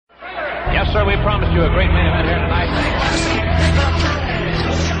Yes, sir, we promised you a great main event here tonight.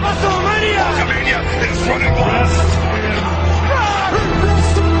 WrestleMania is running wild.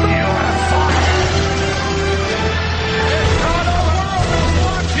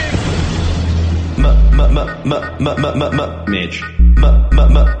 Midge.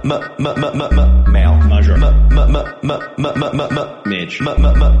 Male. Measure. Midge.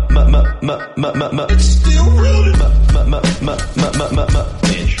 It's still rooted. Midge. Male. Measure.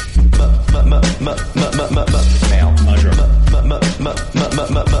 Midge.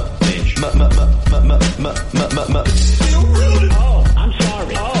 It's still rooted. Oh, I'm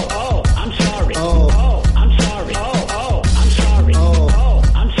sorry. Oh, I'm sorry. Oh, I'm sorry. Oh, I'm sorry. Oh,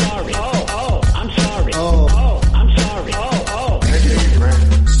 I'm sorry. Oh, I'm sorry. Oh, I'm sorry. Oh.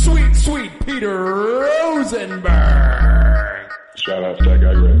 Sweet Peter Rosenberg. Shout out to that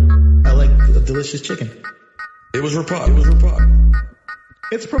guy, Greg. I like delicious chicken. It was Rapod.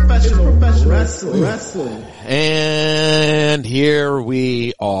 It's professional wrestling. And here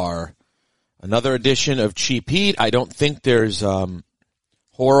we are. Another edition of Cheap Heat. I don't think there's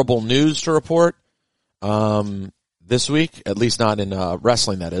horrible news to report this week, at least not in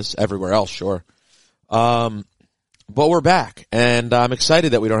wrestling, that is. Everywhere else, sure. But we're back, and I'm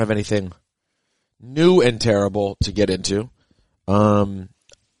excited that we don't have anything new and terrible to get into.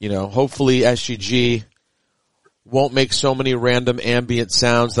 Hopefully SGG won't make so many random ambient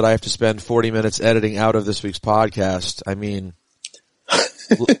sounds that I have to spend 40 minutes editing out of this week's podcast. I mean,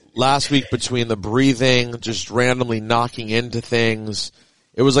 last week between the breathing, just randomly knocking into things,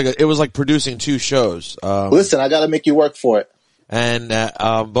 it was like producing two shows. Listen, I got to make you work for it. And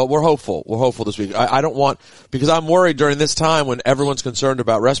but we're hopeful. We're hopeful this week. I don't want, because I'm worried during this time when everyone's concerned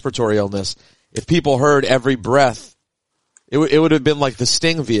about respiratory illness, if people heard every breath, it would have been like the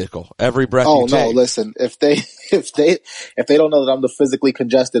Sting vehicle. Every breath you take. Oh no, listen, if they don't know that I'm the physically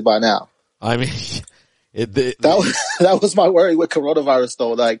congested by now. I mean, that was my worry with coronavirus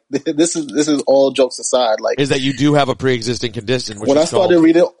though. Like this is all jokes aside. Like, is that you do have a pre-existing condition? When I started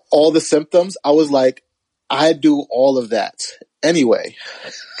reading all the symptoms, I was like, I do all of that anyway.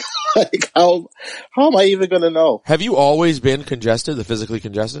 Like how am I even gonna know? Have you always been congested, the physically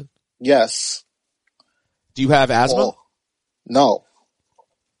congested? Yes. Do you have asthma? No.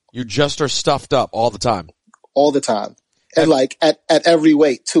 You just are stuffed up all the time? All the time. And like at every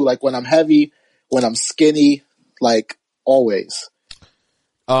weight too. Like when I'm heavy, when I'm skinny, like always.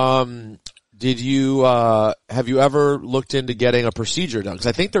 Did you, have you ever looked into getting a procedure done? Because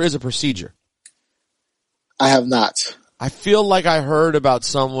I think there is a procedure. I have not. I feel like I heard about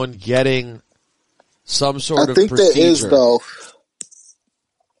someone getting some sort of procedure. I think there is though.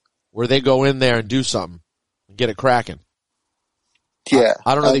 Where they go in there and do something and get it cracking. Yeah.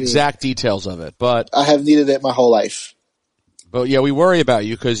 I don't know the exact details of it, but I have needed it my whole life. But yeah, we worry about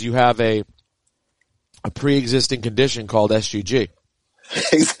you because you have a pre-existing condition called SGG.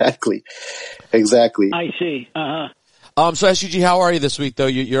 Exactly. I see. So SGG, how are you this week though?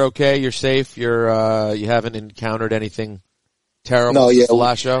 You're okay? You're safe? You haven't encountered anything terrible since the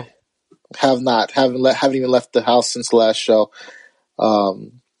last show? Have not. Haven't even left the house since the last show.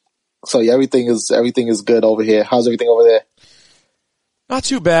 So yeah, everything is good over here. How's everything over there? Not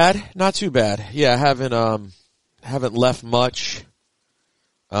too bad. Yeah, I haven't left much.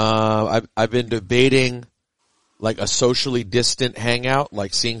 I've been debating like a socially distant hangout,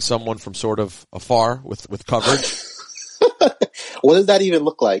 like seeing someone from sort of afar with coverage. What does that even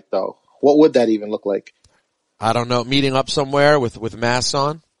look like though? What would that even look like? I don't know. Meeting up somewhere with masks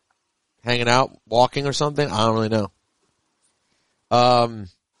on, hanging out, walking or something. I don't really know.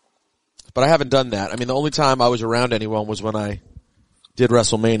 But I haven't done that. I mean, the only time I was around anyone was when I did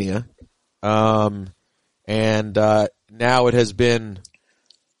WrestleMania. And now it has been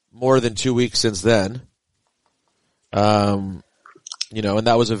more than 2 weeks since then. And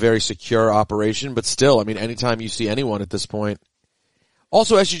that was a very secure operation, but still, I mean, anytime you see anyone at this point.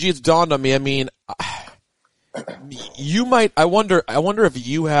 Also, SGG, it's dawned on me, I mean, I wonder if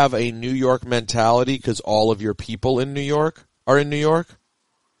you have a New York mentality because all of your people in New York are in New York.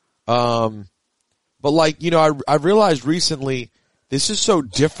 But like, I realized recently this is so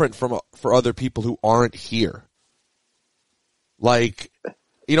different for other people who aren't here. Like,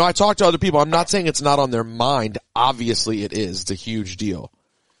 I talk to other people. I'm not saying it's not on their mind. Obviously it is. It's a huge deal.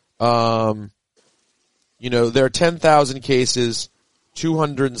 There are 10,000 cases,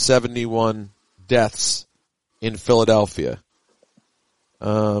 271 deaths in Philadelphia.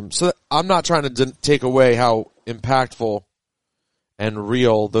 So I'm not trying to take away how impactful and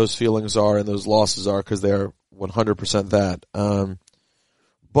real those feelings are and those losses are because they're 100% that.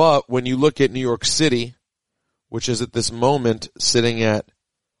 But when you look at New York City, which is at this moment sitting at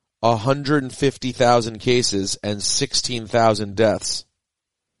 150,000 cases and 16,000 deaths.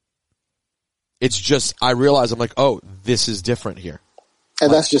 It's just, I realize I'm like, oh, this is different here.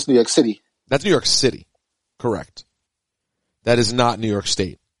 And that's just New York City. That's New York City. Correct. That is not New York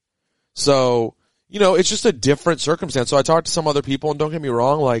State. So, it's just a different circumstance. So I talked to some other people, and don't get me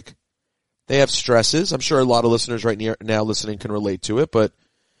wrong, like, they have stresses. I'm sure a lot of listeners right now listening can relate to it, but,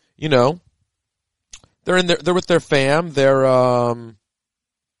 they're with their fam. They're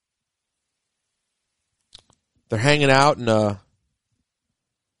hanging out in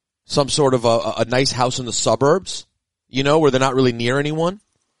some sort of a nice house in the suburbs, where they're not really near anyone.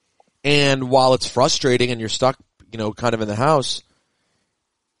 And while it's frustrating and you're stuck, kind of in the house,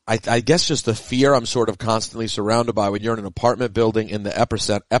 I guess just the fear I'm sort of constantly surrounded by when you're in an apartment building in the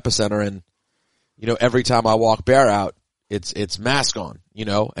epicenter and, every time I walk bare out, it's mask on,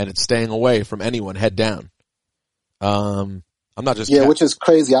 and it's staying away from anyone, head down. I'm not just which is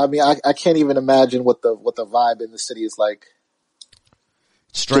crazy. I mean, I can't even imagine what the vibe in the city is like.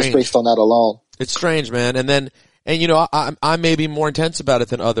 Strange. Just based on that alone. It's strange, man. And I may be more intense about it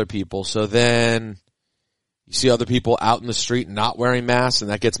than other people. So then you see other people out in the street not wearing masks,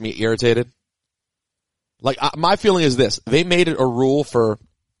 and that gets me irritated. Like, my feeling is this: they made it a rule for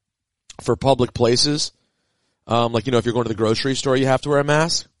public places. Like, if you're going to the grocery store, you have to wear a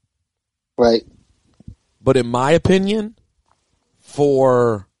mask. Right. But in my opinion,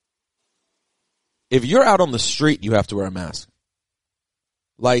 if you're out on the street, you have to wear a mask.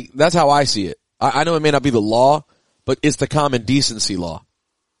 Like, that's how I see it. I know it may not be the law, but it's the common decency law.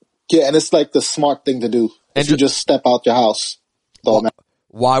 Yeah, and it's like the smart thing to do. And you just step out your house.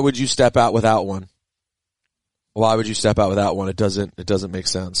 Why would you step out without one? Why would you step out without one? It doesn't make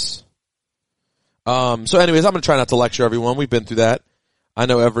sense. So anyways, I'm going to try not to lecture everyone. We've been through that. I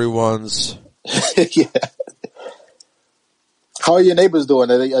know everyone's. Yeah. How are your neighbors doing?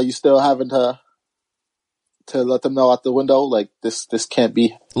 Are you still having to let them know out the window, like, this can't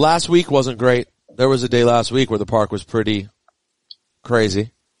be? Last week wasn't great. There was a day last week where the park was pretty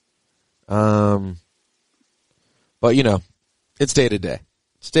crazy. But it's day to day.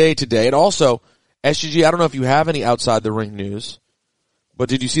 It's day to day. And also, SGG, I don't know if you have any outside the ring news, but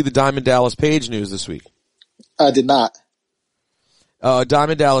did you see the Diamond Dallas Page news this week? I did not.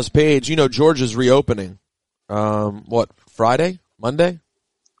 Diamond Dallas Page, Georgia's reopening. Friday? Monday?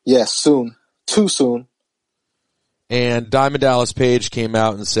 Yes, soon. Too soon. And Diamond Dallas Page came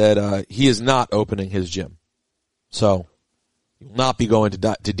out and said he is not opening his gym. So, he will not be going to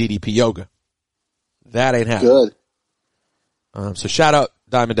DDP Yoga. That ain't happening. Good. So shout out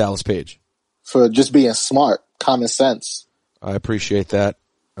Diamond Dallas Page. For just being smart. Common sense. I appreciate that.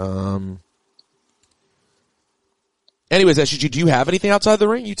 Anyways, SGG, do you have anything outside the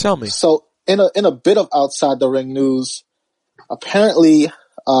ring? You tell me. So, in a bit of outside the ring news, apparently,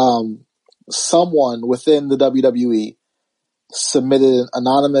 someone within the WWE submitted an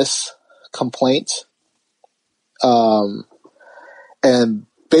anonymous complaint. And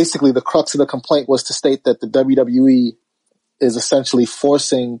basically the crux of the complaint was to state that the WWE is essentially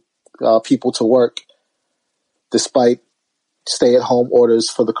forcing people to work despite stay-at-home orders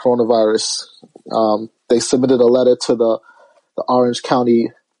for the coronavirus. They submitted a letter to the Orange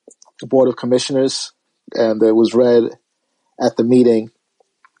County Board of Commissioners, and it was read at the meeting.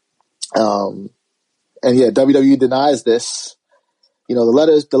 WWE denies this.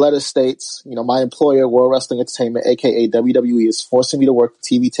 The letter states, my employer, World Wrestling Entertainment, aka WWE, is forcing me to work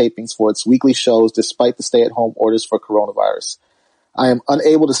TV tapings for its weekly shows despite the stay-at-home orders for coronavirus. I am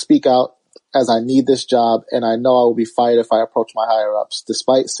unable to speak out as I need this job, and I know I will be fired if I approach my higher-ups.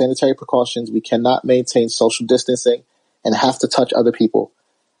 Despite sanitary precautions, we cannot maintain social distancing and have to touch other people.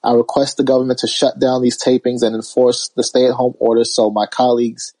 I request the government to shut down these tapings and enforce the stay-at-home orders so my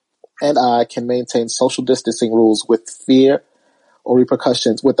colleagues and I can maintain social distancing rules without fear or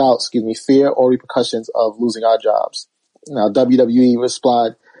repercussions of losing our jobs. Now, WWE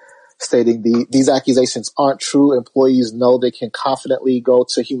replied, stating these accusations aren't true. Employees know they can confidently go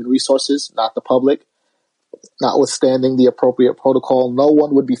to human resources, not the public. Notwithstanding the appropriate protocol, no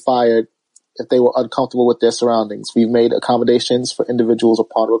one would be fired if they were uncomfortable with their surroundings. We've made accommodations for individuals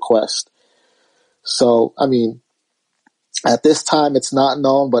upon request. So, at this time, it's not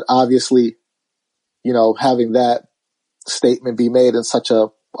known, but obviously, having that statement be made in such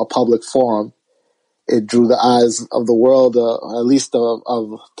a public forum, it drew the eyes of the world, at least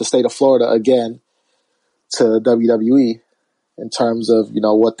of the state of Florida again, to WWE in terms of,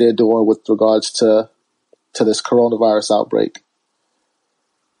 what they're doing with regards to this coronavirus outbreak.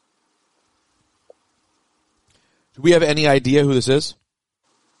 Do we have any idea who this is?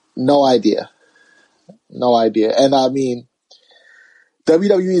 No idea. And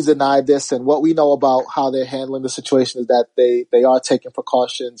WWE's denied this, and what we know about how they're handling the situation is that they are taking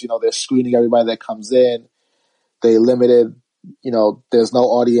precautions. They're screening everybody that comes in. They limited, there's no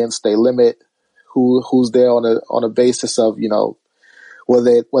audience. They limit who's there on a basis of,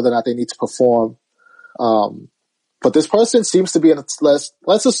 whether or not they need to perform. But this person seems to be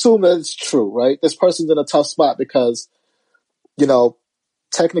let's assume that it's true, right? This person's in a tough spot because,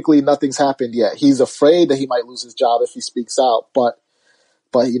 technically nothing's happened yet. He's afraid that he might lose his job if he speaks out, but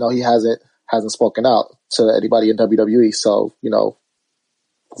he hasn't spoken out to anybody in WWE. So,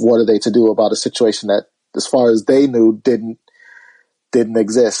 what are they to do about a situation that, as far as they knew, didn't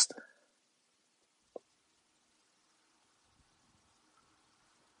exist?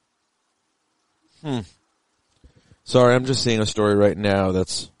 Sorry, I'm just seeing a story right now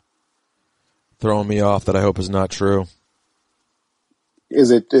that's throwing me off that I hope is not true.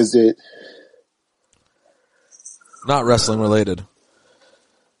 Is it not wrestling related?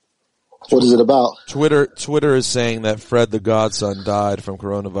 What is it about? Twitter is saying that Fred the Godson died from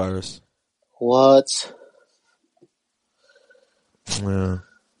coronavirus. What? Yeah.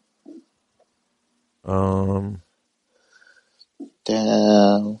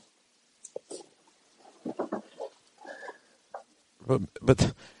 Damn.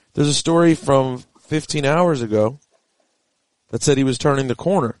 But there's a story from 15 hours ago that said he was turning the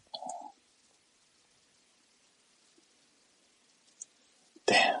corner.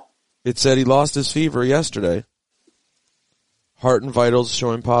 Damn. It said he lost his fever yesterday. Heart and vitals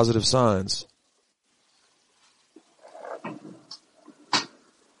showing positive signs.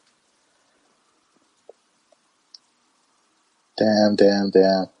 Damn.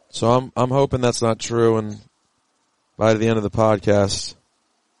 So I'm hoping that's not true, and by the end of the podcast,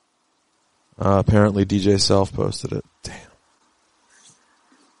 apparently DJ Self posted it. Damn.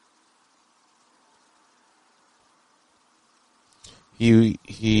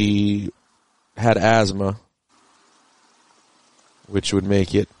 He had asthma, which would make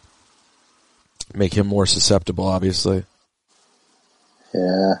him more susceptible, obviously.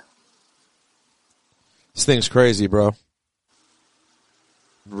 Yeah. This thing's crazy, bro. It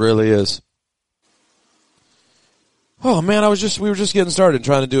really is. Oh man, we were just getting started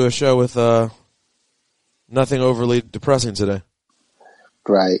trying to do a show with nothing overly depressing today.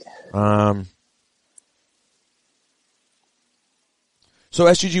 Right. So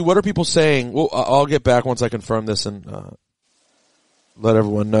SGG, what are people saying? Well, I'll get back once I confirm this and let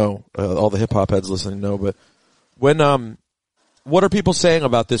everyone know, all the hip hop heads listening know. But what are people saying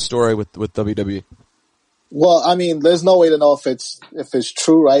about this story with WWE? Well, I mean, there's no way to know if it's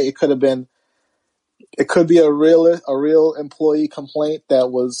true, right? It could be a real employee complaint that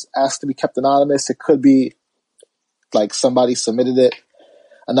was asked to be kept anonymous. It could be like somebody submitted it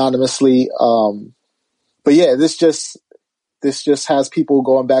anonymously. But yeah, this just has people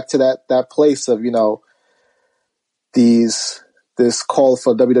going back to that place of, this call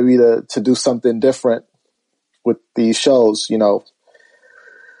for WWE to do something different with these shows,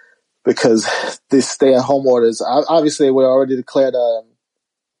 because these stay-at-home orders, obviously were already declared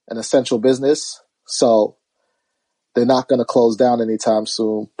an essential business, so they're not going to close down anytime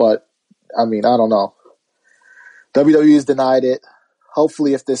soon. But, I mean, I don't know. WWE's denied it.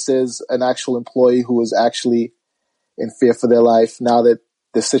 Hopefully, if this is an actual employee who is actually in fear for their life, now that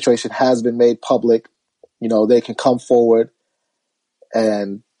the situation has been made public, they can come forward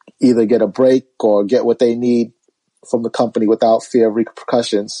and either get a break or get what they need from the company without fear of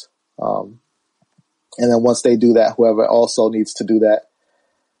repercussions. And then once they do that, whoever also needs to do that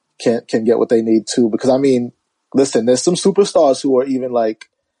can get what they need too. Because I mean, listen, there's some superstars who are even like,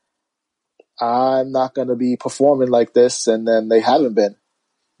 I'm not going to be performing like this. And then they haven't been,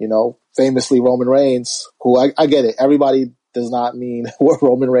 famously Roman Reigns, who I get it. Everybody does not mean what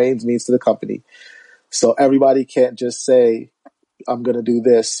Roman Reigns means to the company. So everybody can't just say, I'm going to do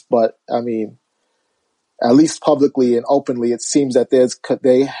this. But I mean, at least publicly and openly, it seems that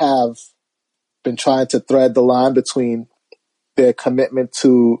they have been trying to thread the line between their commitment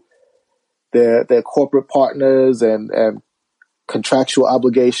to their corporate partners and contractual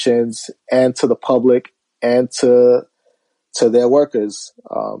obligations and to the public and to their workers.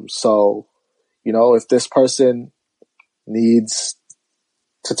 So, if this person needs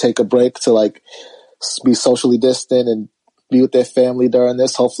to take a break to like be socially distant and be with their family during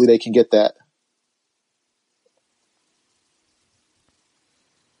this, hopefully they can get that.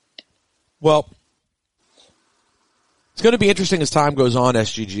 Well, it's going to be interesting as time goes on,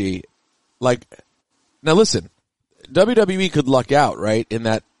 SGG. Like, now listen, WWE could luck out, right, in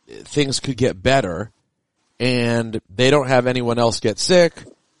that things could get better and they don't have anyone else get sick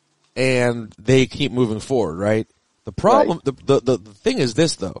and they keep moving forward, right? The problem, the thing is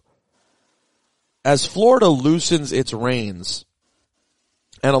this though. As Florida loosens its reins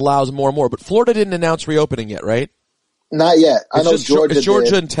and allows more and more, but Florida didn't announce reopening yet, right? Not yet. I know Georgia It's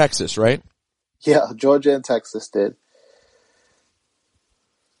Georgia did. and Texas, right? Yeah, Georgia and Texas did.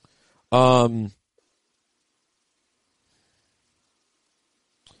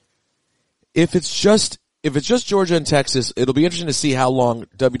 If it's just Georgia and Texas, it'll be interesting to see how long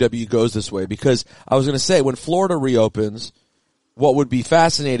WWE goes this way, because I was going to say when Florida reopens, what would be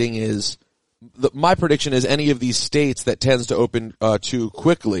fascinating is my prediction is any of these states that tends to open too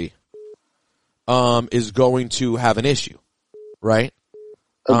quickly is going to have an issue, right?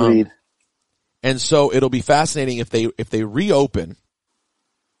 Agreed. And so it'll be fascinating if they reopen,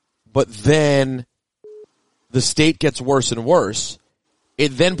 but then the state gets worse and worse.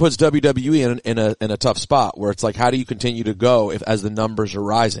 It then puts WWE in a tough spot where it's like, how do you continue to go as the numbers are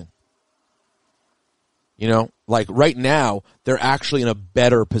rising? You know, like right now they're actually in a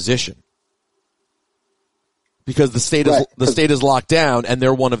better position because the state is locked down and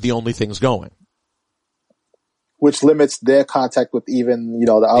they're one of the only things going, which limits their contact with even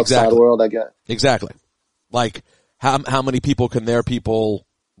the outside world. I guess exactly. Like how many people can their people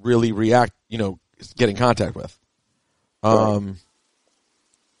really react? Get in contact with. Right.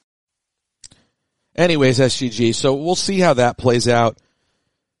 Anyways, SGG. So we'll see how that plays out.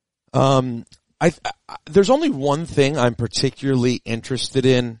 There's only one thing I'm particularly interested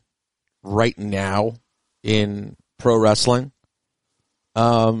in right now in pro wrestling.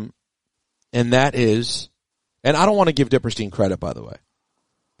 And that is, and I don't want to give Dipperstein credit, by the way,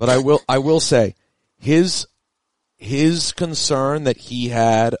 but I will say his concern that he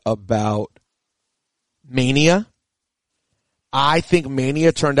had about Mania, I think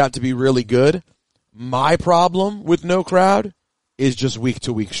Mania turned out to be really good. My problem with no crowd is just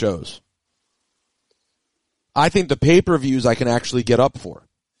week-to-week shows. I think the pay-per-views I can actually get up for.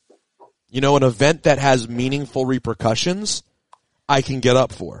 An event that has meaningful repercussions, I can get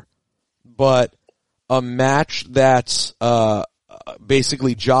up for. But a match that's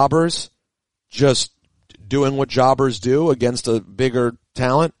basically jobbers just doing what jobbers do against a bigger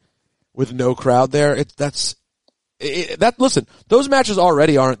talent with no crowd there, listen, those matches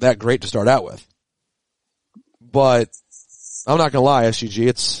already aren't that great to start out with. But I'm not gonna lie, SGG,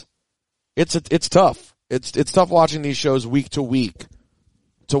 it's tough. It's tough watching these shows week to week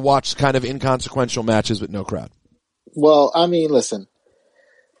to watch kind of inconsequential matches with no crowd. Well, I mean, listen,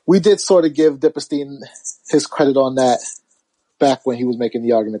 we did sort of give Dipperstein his credit on that back when he was making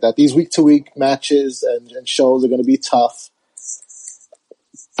the argument that these week to week matches and shows are going to be tough,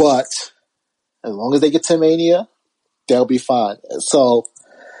 but as long as they get to Mania, they'll be fine. So,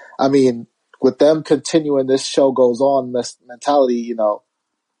 I mean, with them continuing this show goes on this mentality,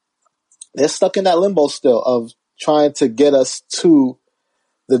 they're stuck in that limbo still of trying to get us to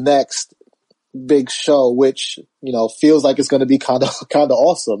the next big show, which, feels like it's going to be kind of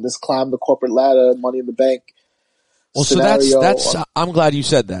awesome. This climb the corporate ladder, Money in the Bank. Well, scenario. so that's, I'm glad you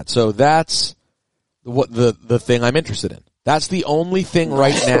said that. So that's what the thing I'm interested in. That's the only thing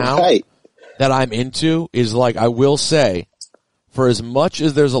right now that I'm into is like, I will say, for as much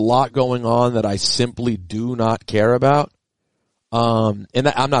as there's a lot going on that I simply do not care about, and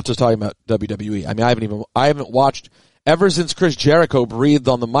I'm not just talking about WWE. I mean, I haven't watched ever since Chris Jericho breathed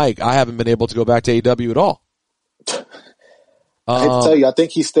on the mic. I haven't been able to go back to AEW at all. I hate to tell you, I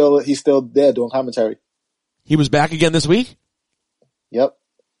think he's still there doing commentary. He was back again this week? Yep.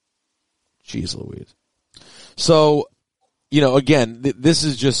 Jeez Louise. So, again, this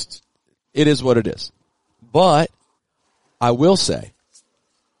is just, it is what it is. But I will say,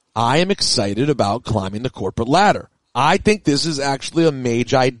 I am excited about climbing the corporate ladder. I think this is actually a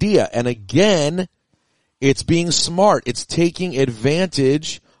mage idea. And again, it's being smart. It's taking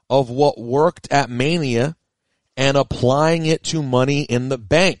advantage of what worked at Mania and applying it to Money in the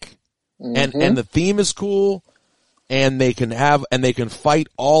Bank. Mm-hmm. And the theme is cool, and they can fight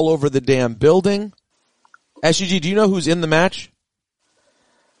all over the damn building. SUG, do you know who's in the match?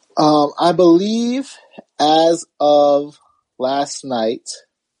 I believe as of last night,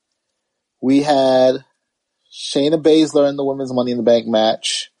 we had Shayna Baszler in the women's Money in the Bank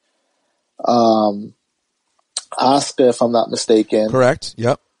match. Asuka, if I'm not mistaken. Correct.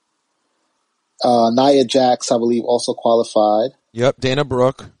 Yep. Nia Jax, I believe, also qualified. Yep. Dana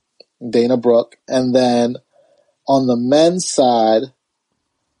Brooke. And then on the men's side,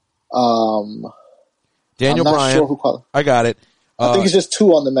 Daniel I'm not Bryan. sure who qualified. I got it. I think it's just two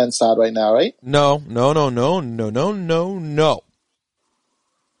on the men's side right now, right? No.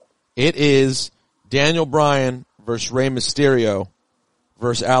 It is Daniel Bryan versus Rey Mysterio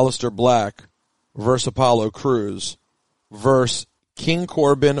versus Aleister Black versus Apollo Crews versus King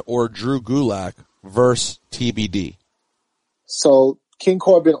Corbin or Drew Gulak versus TBD. So King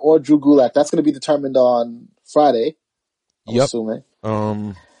Corbin or Drew Gulak, that's going to be determined on Friday, I'm Yep. assuming.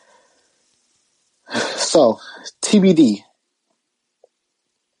 Um, So, TBD.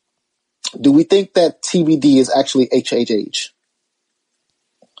 Do we think that TBD is actually HHH?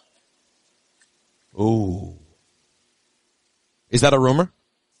 ooh. Is that a rumor?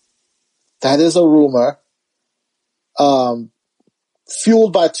 That is a rumor,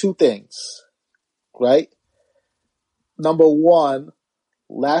 fueled by two things, right? Number one,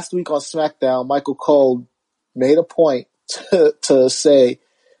 last week on SmackDown, Michael Cole made a point to say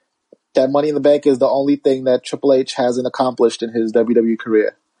that Money in the Bank is the only thing that Triple H hasn't accomplished in his WWE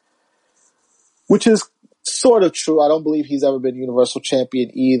career. Which is sort of true. I don't believe he's ever been Universal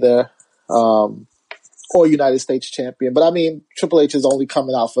Champion either, or United States Champion. But I mean, Triple H is only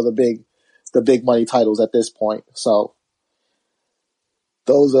coming out for the big money titles at this point. So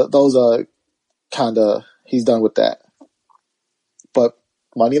those are kind of, he's done with that. But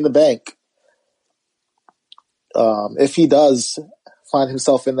Money in the Bank, if he does find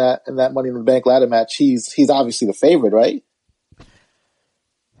himself in that Money in the Bank ladder match, he's obviously the favorite, right?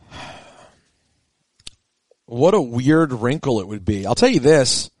 What a weird wrinkle it would be. I'll tell you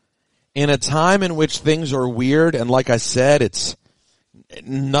this, in a time in which things are weird, and like I said,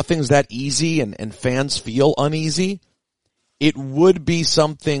 nothing's that easy and fans feel uneasy, it would be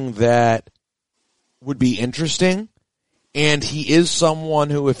something that would be interesting. And he is someone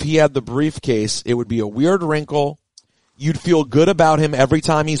who, if he had the briefcase, it would be a weird wrinkle. You'd feel good about him every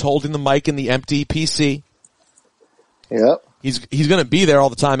time he's holding the mic in the empty PC. Yep. He's going to be there all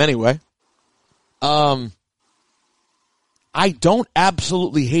the time anyway. I don't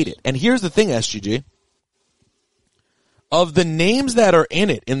absolutely hate it. And here's the thing, SGG. Of the names that are in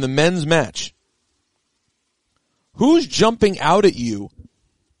it in the men's match, who's jumping out at you?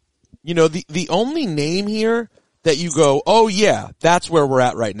 You know, the only name here that you go, oh yeah, that's where we're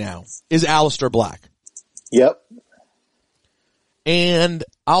at right now, is Aleister Black. Yep. And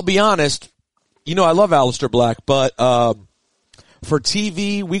I'll be honest, you know I love Aleister Black, but for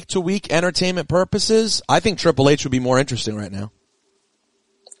TV, week-to-week entertainment purposes, I think Triple H would be more interesting right now.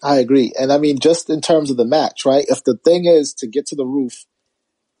 I agree. And I mean, just in terms of the match, right? If the thing is to get to the roof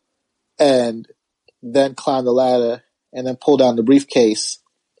and then climb the ladder and then pull down the briefcase,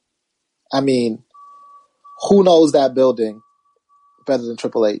 I mean, who knows that building better than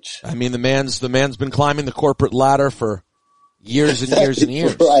Triple H? I mean, the man's been climbing the corporate ladder for years and years and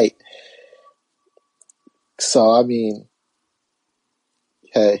years. Right. So, I mean,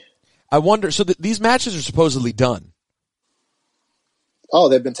 hey. I wonder, so these matches are supposedly done. Oh,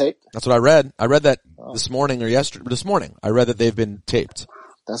 they've been taped? That's what I read. I read that this morning or yesterday. This morning, I read that they've been taped.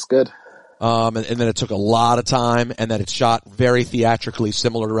 That's good. And then it took a lot of time, and that it's shot very theatrically,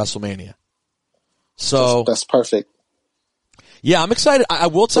 similar to WrestleMania. So that's perfect. Yeah, I'm excited. I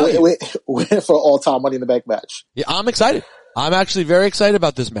will tell you, we're in for an all-time Money in the Bank match. Yeah, I'm excited. I'm actually very excited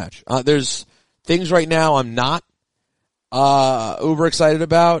about this match. There's things right now I'm not uber excited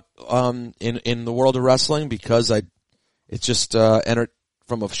about in the world of wrestling because it's just entered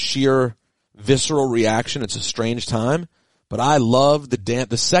from a sheer visceral reaction. It's a strange time, but I love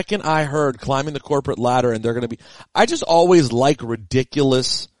the second I heard climbing the corporate ladder and they're going to be, I just always like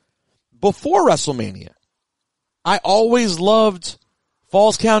ridiculous before WrestleMania. I always loved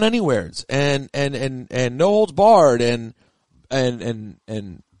Falls Count Anywheres and No Holds Barred and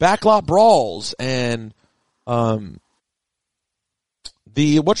backlot brawls and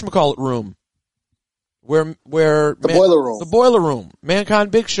the whatchamacallit room where the boiler room,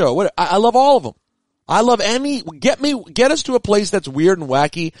 Mankind Big Show. I love all of them. I love get us to a place that's weird and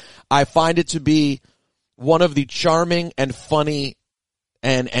wacky. I find it to be one of the charming and funny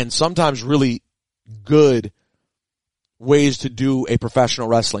and sometimes really good ways to do a professional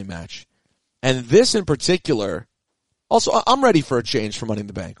wrestling match. And this in particular, also, I'm ready for a change for Money in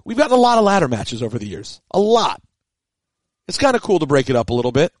the Bank. We've gotten a lot of ladder matches over the years. A lot. It's kind of cool to break it up a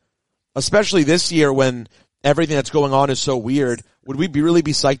little bit, especially this year when everything that's going on is so weird. Would we really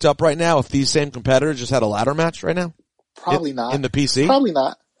be psyched up right now if these same competitors just had a ladder match right now? Probably not. In the PC? Probably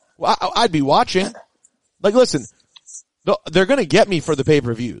not. Well, I'd be watching. Like, listen, they're going to get me for the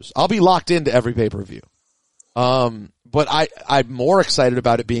pay-per-views. I'll be locked into every pay-per-view. But I'm more excited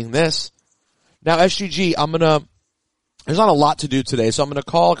about it being this. Now, SGG, there's not a lot to do today, so I'm going to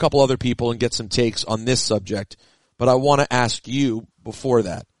call a couple other people and get some takes on this subject. But I want to ask you before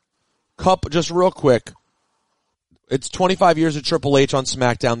that. Just real quick. It's 25 years of Triple H on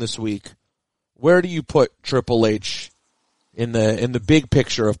SmackDown this week. Where do you put Triple H in the big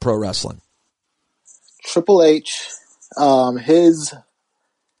picture of pro wrestling? Triple H, his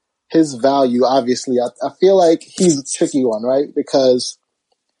value, obviously, I feel like he's a tricky one, right? Because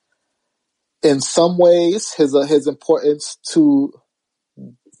in some ways, his importance to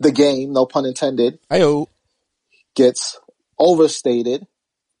the game, no pun intended, Ayo. gets overstated.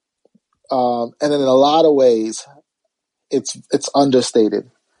 And then in a lot of ways, it's understated.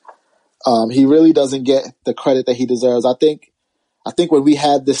 He really doesn't get the credit that he deserves. I think when we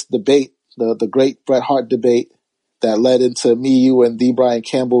had this debate, the great Bret Hart debate that led into me, you, and D. Brian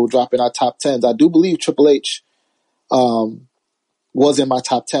Campbell dropping our top 10s, I do believe Triple H was in my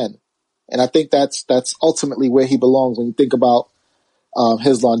top 10. And I think that's ultimately where he belongs when you think about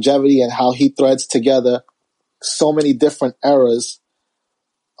his longevity and how he threads together so many different eras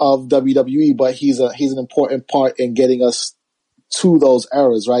of WWE, but he's an important part in getting us to those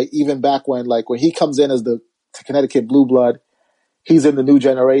eras, right? Even back when he comes in as the Connecticut Blue Blood, he's in the new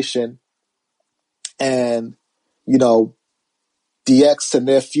generation, and DX and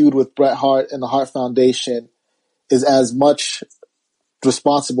their feud with Bret Hart and the Hart Foundation is as much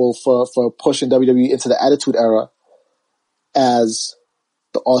responsible for pushing WWE into the Attitude Era as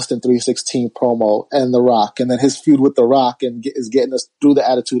the Austin 316 promo and The Rock, and then his feud with The Rock is getting us through the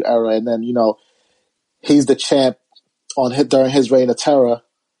Attitude Era, and then he's the champ during his reign of terror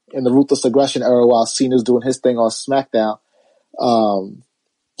in the Ruthless Aggression Era while Cena's doing his thing on SmackDown.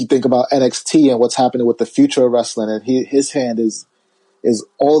 You think about NXT and what's happening with the future of wrestling, and his hand is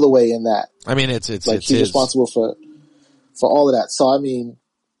all the way in that. I mean, it's he's responsible for all of that. So I mean,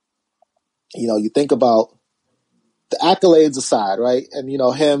 you think about the accolades aside, right? And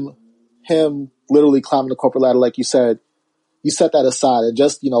him literally climbing the corporate ladder, like you said, you set that aside, and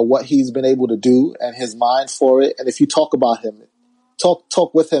just what he's been able to do and his mind for it. And if you talk about him,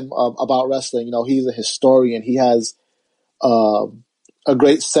 talk with him about wrestling, he's a historian. He has a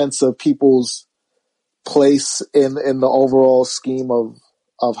great sense of people's place in the overall scheme of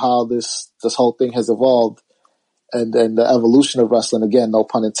how this whole thing has evolved and the evolution of wrestling. Again, no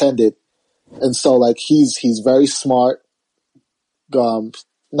pun intended. And so he's very smart,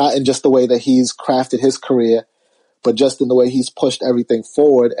 not in just the way that he's crafted his career, but just in the way he's pushed everything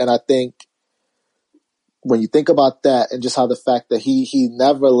forward. And I think when you think about that and just how the fact that he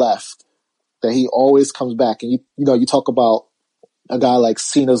never left, that he always comes back, and you talk about a guy like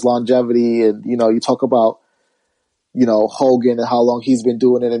Cena's longevity, and you talk about Hogan and how long he's been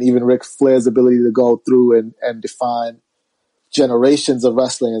doing it, and even Ric Flair's ability to go through and define generations of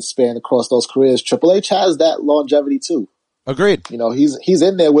wrestling and span across those careers. Triple H has that longevity too. Agreed. He's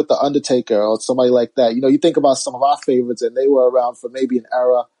in there with the Undertaker or somebody like that. You think about some of our favorites, and they were around for maybe an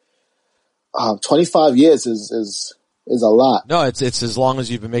era. 25 years is a lot. No, it's as long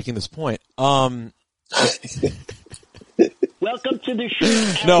as you've been making this point. Welcome to the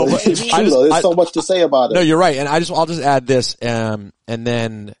show. No, there's so much to say about it. No, you're right, and I'll just add this, and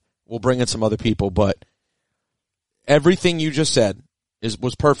then we'll bring in some other people. But everything you just said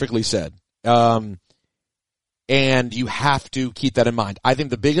was perfectly said, and you have to keep that in mind. I think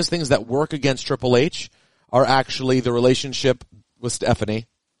the biggest things that work against Triple H are actually the relationship with Stephanie,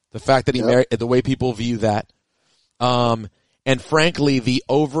 the fact that he married, the way people view that, and frankly, the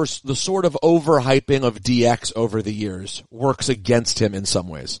sort of overhyping of DX over the years works against him in some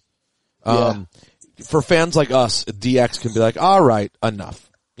ways. For fans like us, DX can be like, all right, enough.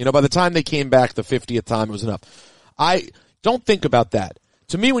 By the time they came back the 50th time, it was enough. I don't think about that.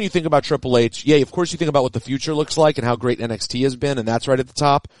 To me, when you think about Triple H, of course you think about what the future looks like and how great NXT has been, and that's right at the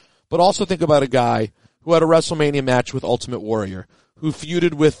top. But also think about a guy who had a WrestleMania match with Ultimate Warrior, who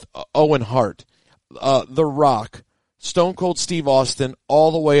feuded with Owen Hart, The Rock, Stone Cold Steve Austin, all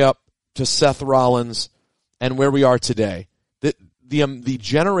the way up to Seth Rollins, and where we are today. The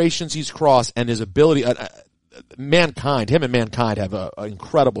generations he's crossed and his ability, him and Mankind have an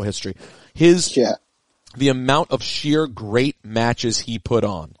incredible history. The amount of sheer great matches he put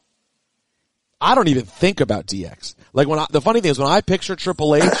on. I don't even think about DX. The funny thing is when I picture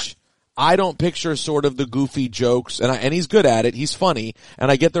Triple H, I don't picture sort of the goofy jokes, and he's good at it. He's funny,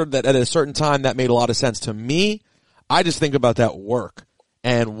 and I get there that at a certain time that made a lot of sense to me. I just think about that work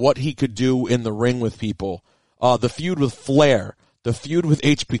and what he could do in the ring with people. The feud with Flair, the feud with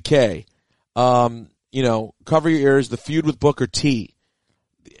HBK, cover your ears, the feud with Booker T.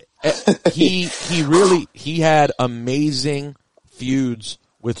 He had amazing feuds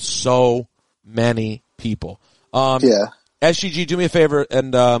with so many people. SGG, do me a favor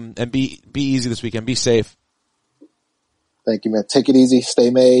and be easy this weekend. Be safe. Thank you, man. Take it easy. Stay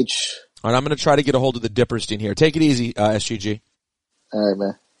mage. All right, I'm going to try to get a hold of the Dipperstein here. Take it easy, SGG. All right,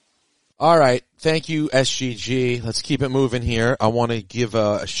 man. All right. Thank you, SGG. Let's keep it moving here. I want to give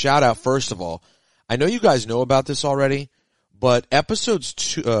a shout out, first of all. I know you guys know about this already, but episodes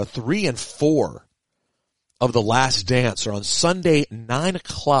 3 and 4 of The Last Dance are on Sunday, 9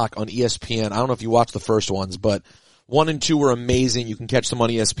 o'clock on ESPN. I don't know if you watched the first ones, but 1 and 2 were amazing. You can catch them on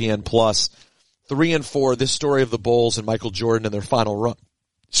ESPN Plus. 3 and 4, this story of the Bulls and Michael Jordan and their final run,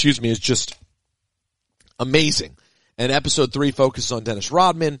 is just amazing. And episode 3 focuses on Dennis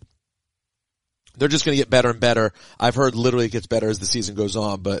Rodman. They're just going to get better and better. I've heard literally it gets better as the season goes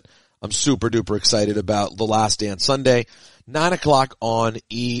on, but I'm super duper excited about The Last Dance Sunday, 9 o'clock on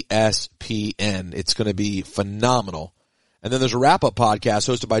ESPN. It's going to be phenomenal. And then there's a wrap-up podcast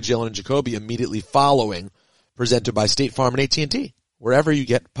hosted by Jalen and Jacoby immediately following, presented by State Farm and AT&T, wherever you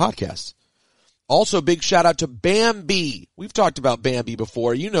get podcasts. Also, big shout out to Bambi. We've talked about Bambi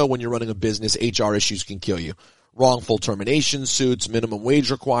before. You know when you're running a business, HR issues can kill you. Wrongful termination suits, minimum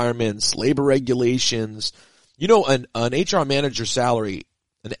wage requirements, labor regulations. You know, an HR manager salary,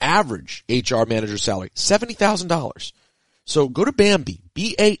 an average HR manager salary, $70,000. So go to Bambi,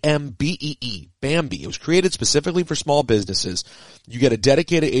 B-A-M-B-E-E, Bambi. It was created specifically for small businesses. You get a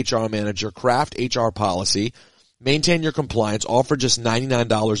dedicated HR manager, craft HR policy, maintain your compliance, all for just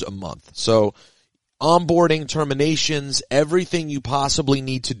 $99 a month. So onboarding, terminations, everything you possibly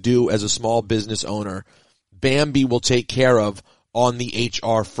need to do as a small business owner, Bambi will take care of on the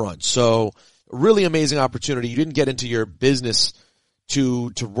HR front. So really amazing opportunity. You didn't get into your business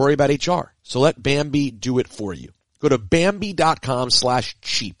to worry about HR. So let Bambi do it for you. Go to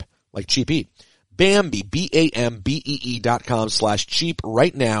Bambi.com/cheap, like cheap eat. Bambi, BAMBEE.com/cheap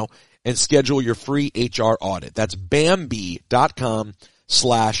right now and schedule your free HR audit. That's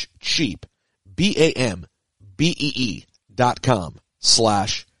Bambi.com/cheap.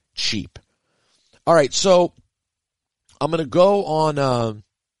 BAMBEE.com/cheap. All right, so I'm going to go on,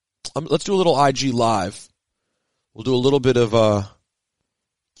 let's do a little IG Live. We'll do a little bit of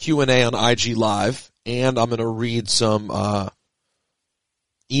Q&A on IG Live, and I'm going to read some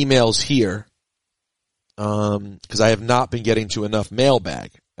emails here because I have not been getting to enough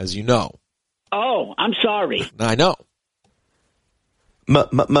mailbag, as you know. Oh, I'm sorry. I know.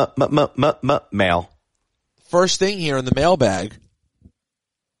 Mail. First thing here in the mailbag,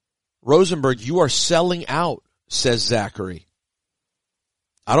 Rosenberg, you are selling out, says Zachary.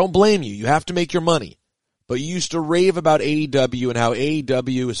 I don't blame you. You have to make your money. But you used to rave about AEW and how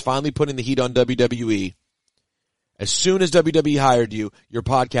AEW is finally putting the heat on WWE. As soon as WWE hired you, your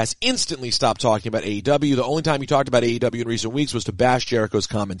podcast instantly stopped talking about AEW. The only time you talked about AEW in recent weeks was to bash Jericho's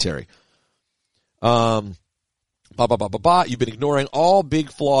commentary. You've been ignoring all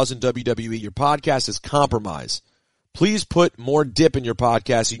big flaws in WWE. Your podcast is compromised. Please put more dip in your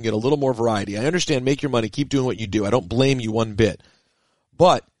podcast so you can get a little more variety. I understand, make your money, keep doing what you do. I don't blame you one bit.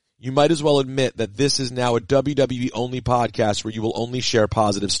 But you might as well admit that this is now a WWE-only podcast where you will only share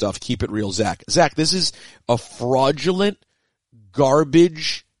positive stuff. Keep it real, Zach. Zach, this is a fraudulent,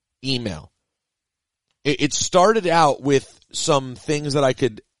 garbage email. It started out with some things that I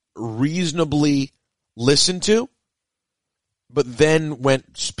could reasonably listen to, but then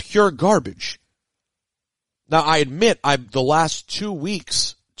went pure garbage. Now, I admit, the last 2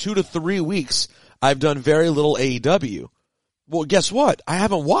 to 3 weeks, I've done very little AEW. Well, guess what? I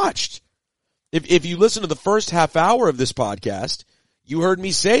haven't watched. If you listen to the first half hour of this podcast, you heard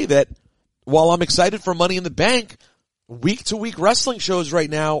me say that while I'm excited for Money in the Bank, week-to-week wrestling shows right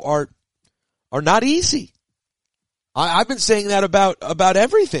now are not easy. I've been saying that about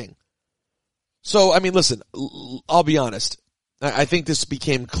everything. So, I mean, listen, I'll be honest. I think this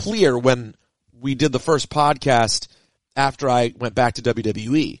became clear when we did the first podcast after I went back to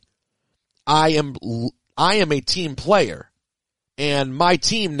WWE. I am a team player, and my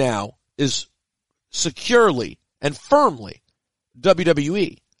team now is securely and firmly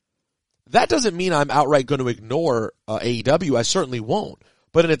WWE. That doesn't mean I'm outright going to ignore AEW. I certainly won't.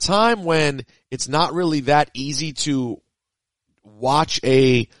 But in a time when it's not really that easy to watch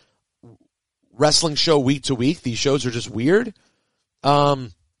a wrestling show week to week, these shows are just weird.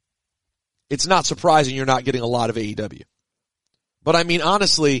 It's not surprising you're not getting a lot of AEW. But I mean,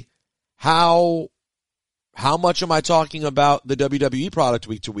 honestly, how much am I talking about the WWE product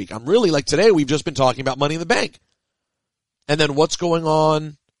week to week? I'm really, like today, we've just been talking about Money in the Bank. And then what's going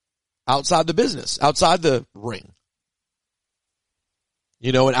on outside the business, outside the ring.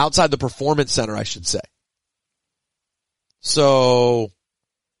 You know, and outside the performance center, I should say. So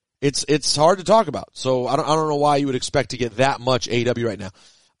it's hard to talk about. So I don't know why you would expect to get that much AEW right now.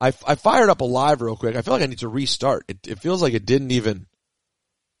 I fired up a live real quick. I feel like I need to restart. It feels like it didn't even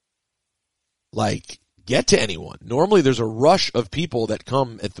get to anyone. Normally there's a rush of people that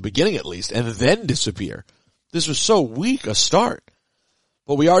come at the beginning at least and then disappear. This was so weak a start.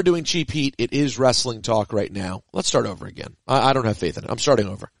 But we are doing Cheap Heat. It is wrestling talk right now. Let's start over again. I don't have faith in it. I'm starting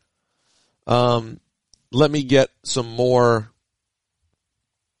over. Let me get some more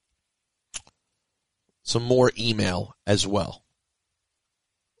email as well.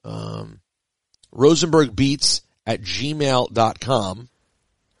 rosenbergbeats@gmail.com.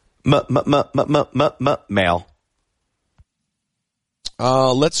 Mail.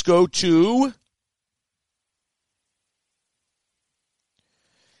 Let's go to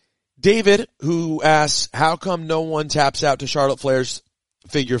David, who asks, how come no one taps out to Charlotte Flair's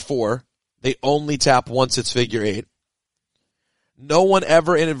figure 4? They only tap once it's figure 8. No one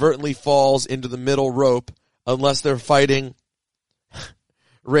ever inadvertently falls into the middle rope unless they're fighting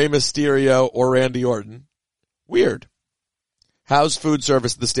Rey Mysterio or Randy Orton. Weird. How's food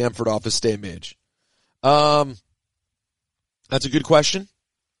service at the Stamford office stay mage? That's a good question.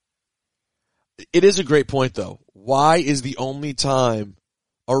 It is a great point, though. Why is the only time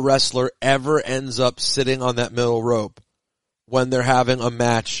a wrestler ever ends up sitting on that middle rope when they're having a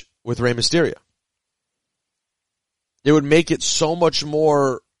match with Rey Mysterio? It would make it so much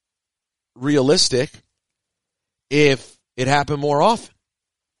more realistic if it happened more often.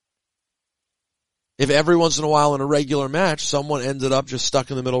 If every once in a while in a regular match, someone ended up just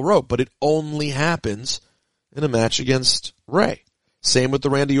stuck in the middle rope, but it only happens in a match against Rey. Same with the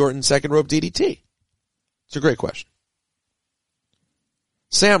Randy Orton second rope DDT. It's a great question.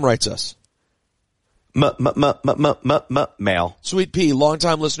 Sam writes us. Mail. Sweet P,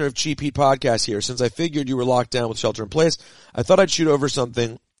 longtime listener of Cheap Heat podcast here. Since I figured you were locked down with shelter in place, I thought I'd shoot over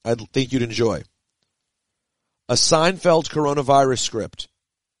something I think you'd enjoy. A Seinfeld coronavirus script.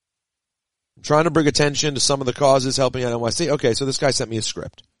 I'm trying to bring attention to some of the causes helping out NYC. Okay, so this guy sent me a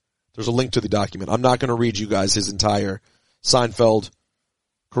script. There's a link to the document. I'm not going to read you guys his entire Seinfeld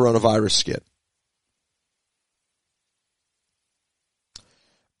coronavirus skit.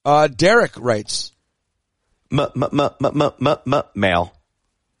 Derek writes. Mail.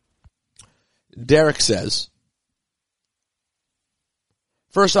 Derek says,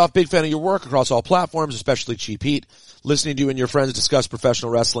 first off, big fan of your work across all platforms, especially Cheap Heat. Listening to you and your friends discuss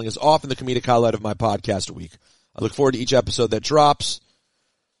professional wrestling is often the comedic highlight of my podcast a week. I look forward to each episode that drops.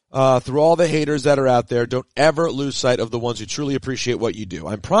 Through all the haters that are out there, don't ever lose sight of the ones who truly appreciate what you do.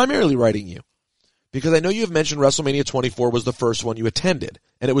 I'm primarily writing you because I know you have mentioned WrestleMania 24 was the first one you attended,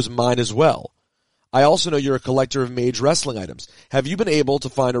 and it was mine as well. I also know you're a collector of Mage wrestling items. Have you been able to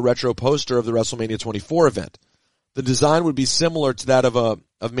find a retro poster of the WrestleMania 24 event? The design would be similar to that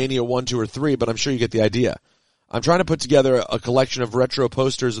of Mania 1, 2, or 3, but I'm sure you get the idea. I'm trying to put together a collection of retro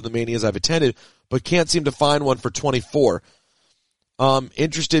posters of the Manias I've attended, but can't seem to find one for 24.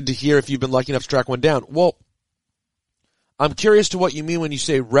 Interested to hear if you've been lucky enough to track one down. Well, I'm curious to what you mean when you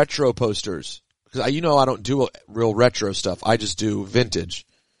say retro posters, because I don't do real retro stuff. I just do vintage.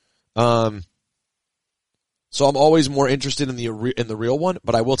 So I'm always more interested in the real one,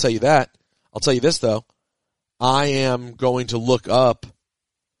 but I will tell you that. I'll tell you this though. I am going to look up,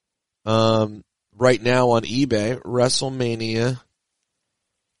 right now on eBay, WrestleMania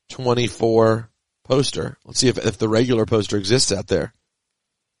 24 poster. Let's see if the regular poster exists out there.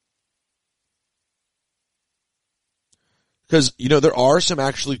 Because, there are some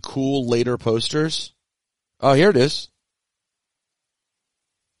actually cool later posters. Oh, here it is.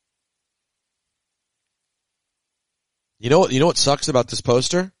 You know what sucks about this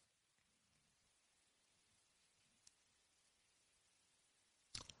poster?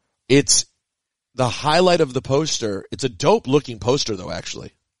 It's the highlight of the poster. It's a dope looking poster though,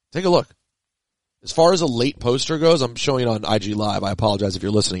 actually. Take a look. As far as a late poster goes, I'm showing it on IG Live. I apologize if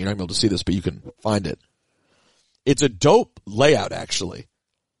you're listening. You're not going to be able to see this, but you can find it. It's a dope layout, actually.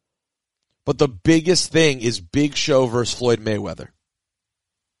 But the biggest thing is Big Show versus Floyd Mayweather.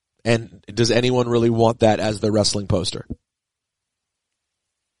 And does anyone really want that as their wrestling poster?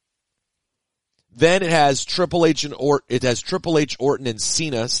 Then it has Triple H, Orton and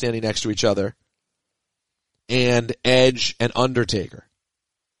Cena standing next to each other. And Edge and Undertaker.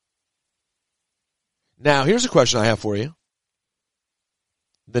 Now, here's a question I have for you.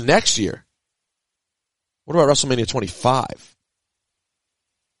 The next year, what about WrestleMania 25?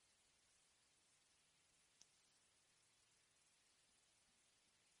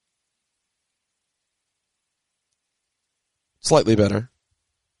 Slightly better.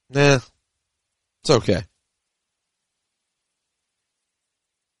 Nah, it's okay.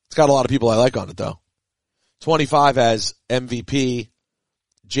 It's got a lot of people I like on it, though. 25 has MVP,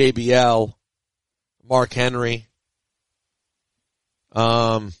 JBL, Mark Henry.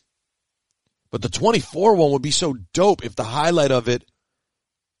 But the 24 one would be so dope if the highlight of it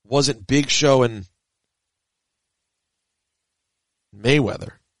wasn't Big Show and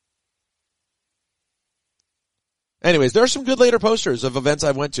Mayweather. Anyways, there are some good later posters of events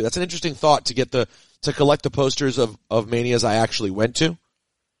I went to. That's an interesting thought to collect the posters of Manias I actually went to.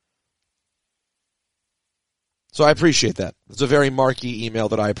 So I appreciate that. It's a very marquee email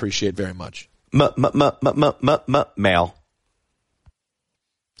that I appreciate very much. Mail.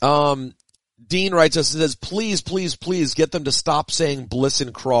 Dean writes us and says, please, please, please get them to stop saying Bliss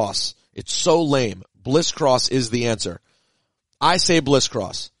and Cross. It's so lame. Bliss Cross is the answer. I say Bliss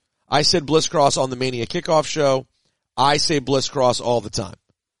Cross. I said Bliss Cross on the Mania Kickoff show. I say Bliss Cross all the time.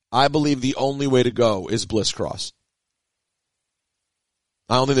 I believe the only way to go is Bliss Cross.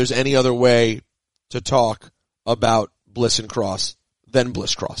 I don't think there's any other way to talk about Bliss and Cross than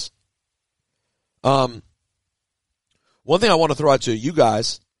Bliss Cross. One thing I want to throw out to you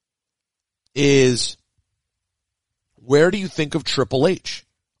guys is, where do you think of Triple H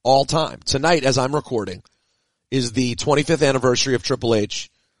all time? Tonight, as I'm recording, is the 25th anniversary of Triple H.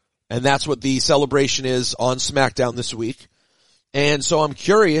 And that's what the celebration is on SmackDown this week. And so I'm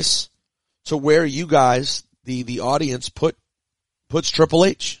curious to where you guys, the audience, puts Triple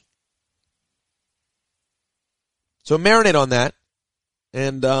H. So marinate on that.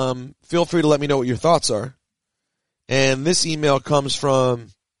 And feel free to let me know what your thoughts are. And this email comes from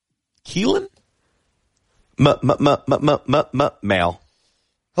Keelan? Mail.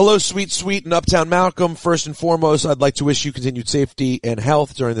 Hello, sweet, and Uptown Malcolm. First and foremost, I'd like to wish you continued safety and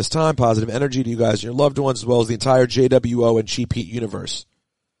health during this time. Positive energy to you guys and your loved ones, as well as the entire JWO and Cheap Heat universe.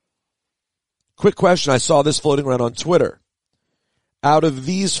 Quick question. I saw this floating around on Twitter. Out of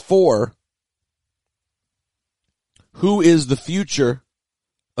these four, who is the future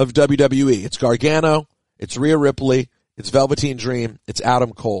of WWE? It's Gargano, it's Rhea Ripley, it's Velveteen Dream, it's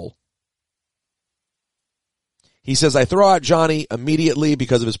Adam Cole. He says, I throw out Johnny immediately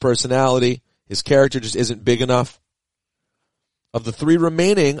because of his personality. His character just isn't big enough. Of the three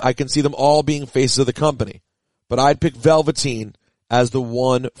remaining, I can see them all being faces of the company. But I'd pick Velveteen as the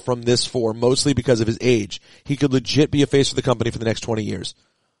one from this four, mostly because of his age. He could legit be a face of the company for the next 20 years.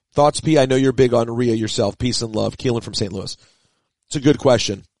 Thoughts, P? I know you're big on Rhea yourself. Peace and love. Keelan from St. Louis. It's a good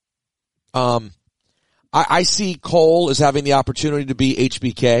question. I see Cole as having the opportunity to be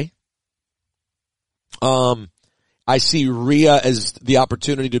HBK. I see Rhea as the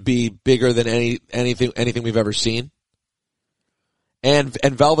opportunity to be bigger than anything we've ever seen. And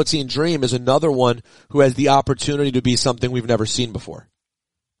Velveteen Dream is another one who has the opportunity to be something we've never seen before.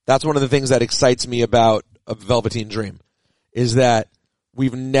 That's one of the things that excites me about Velveteen Dream, is that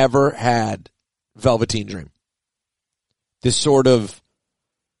we've never had Velveteen Dream. This sort of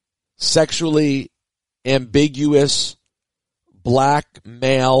sexually ambiguous black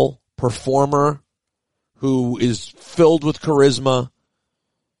male performer who is filled with charisma,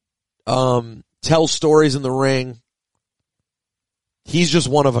 tells stories in the ring. He's just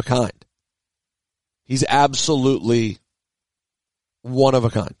one of a kind. He's absolutely one of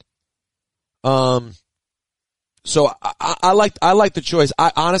a kind. So I like the choice.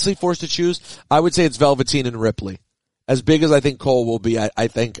 I honestly, forced to choose, I would say it's Velveteen and Ripley. As big as I think Cole will be, I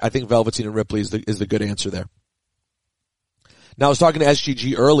think Velveteen and Ripley is the good answer there. Now, I was talking to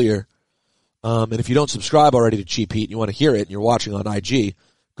SGG earlier, and if you don't subscribe already to Cheap Heat and you want to hear it and you're watching on IG,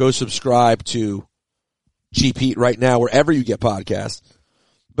 go subscribe to Cheap Heat right now wherever you get podcasts.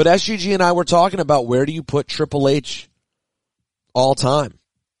 But SGG and I were talking about, where do you put Triple H all time?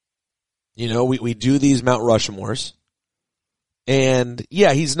 You know, we do these Mount Rushmores, and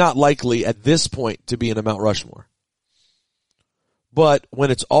yeah, he's not likely at this point to be in a Mount Rushmore. But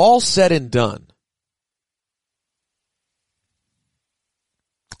when it's all said and done,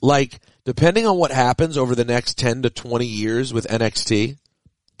 like, depending on what happens over the next 10 to 20 years with NXT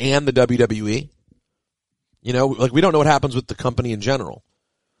and the WWE, you know, like, we don't know what happens with the company in general.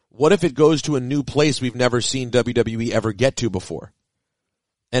 What if it goes to a new place we've never seen WWE ever get to before?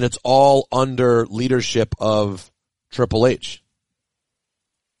 And it's all under leadership of Triple H.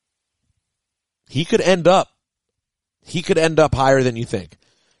 He could end up higher than you think.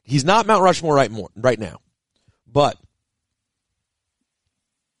 He's not Mount Rushmore right now. But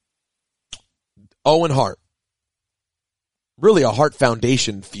Owen Hart, really a Hart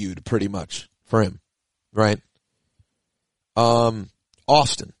Foundation feud pretty much for him, right?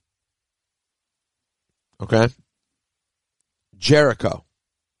 Austin. Okay? Jericho.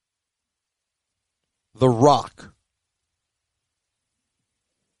 The Rock.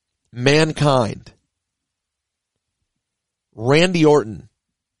 Mankind. Randy Orton.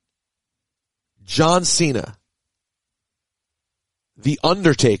 John Cena. The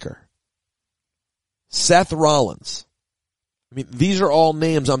Undertaker. Seth Rollins. I mean, these are all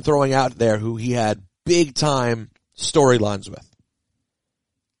names I'm throwing out there who he had big time storylines with.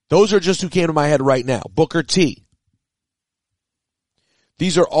 Those are just who came to my head right now. Booker T.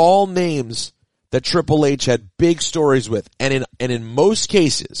 These are all names that Triple H had big stories with. And in most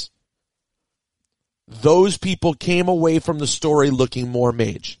cases, those people came away from the story looking more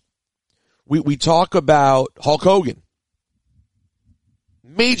mage. We talk about Hulk Hogan.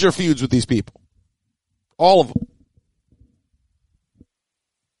 Major feuds with these people. All of them.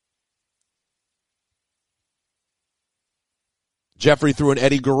 Jeffrey threw in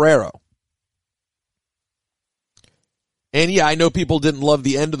Eddie Guerrero. And yeah, I know people didn't love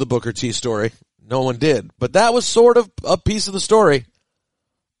the end of the Booker T story. No one did. But that was sort of a piece of the story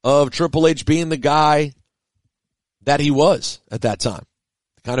of Triple H being the guy that he was at that time.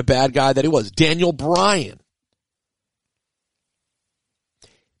 The kind of bad guy that he was. Daniel Bryan.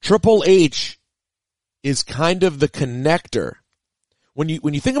 Triple H is kind of the connector. When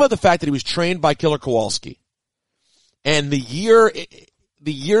you think about the fact that he was trained by Killer Kowalski, and the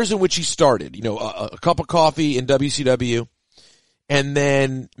years in which he started, a cup of coffee in WCW, and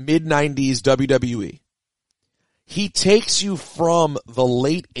then mid-90s WWE, he takes you from the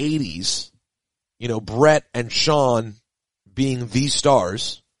late 80s, Brett and Shawn being the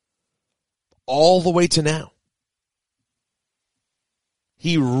stars, all the way to now.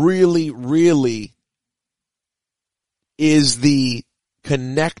 He really, really is the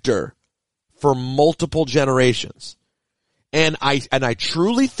connector for multiple generations. And I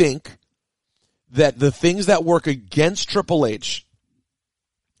truly think that the things that work against Triple H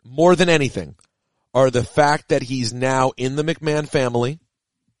more than anything are the fact that he's now in the McMahon family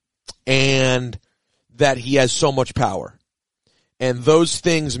and that he has so much power. And those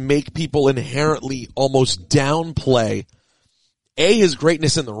things make people inherently almost downplay his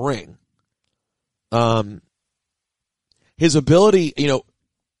greatness in the ring. His ability,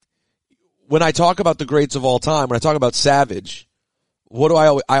 when I talk about the greats of all time, when I talk about Savage, what do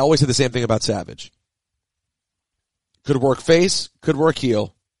I always say the same thing about Savage. Could work face, could work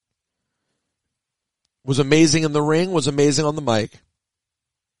heel. Was amazing in the ring, was amazing on the mic.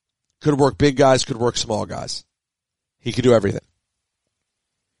 Could work big guys, could work small guys. He could do everything.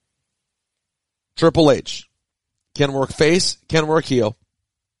 Triple H can work face, can work heel.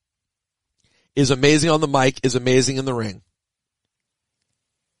 Is amazing on the mic, is amazing in the ring.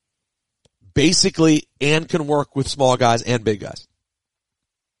 Basically, and can work with small guys and big guys.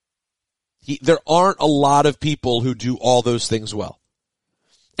 There aren't a lot of people who do all those things well.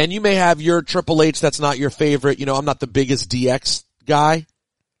 And you may have your Triple H that's not your favorite. I'm not the biggest DX guy.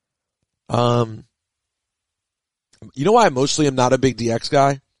 You know why I mostly am not a big DX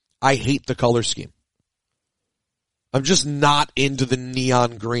guy? I hate the color scheme. I'm just not into the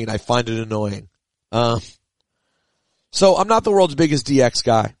neon green. I find it annoying. So I'm not the world's biggest DX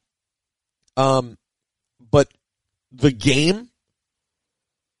guy. But the game,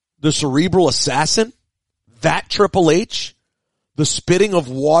 the cerebral assassin, that Triple H, the spitting of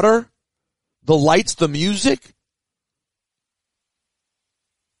water, the lights, the music.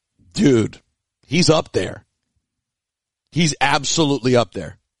 Dude, he's up there. He's absolutely up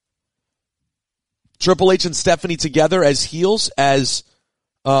there. Triple H and Stephanie together as heels, as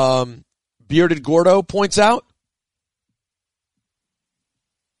Bearded Gordo points out.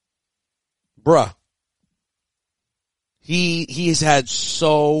 Bruh. He's had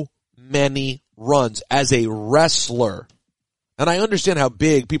so many runs as a wrestler. And I understand how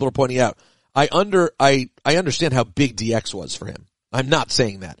big people are pointing out. I understand how big DX was for him. I'm not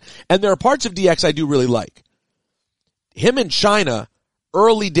saying that. And there are parts of DX I do really like. Him in China,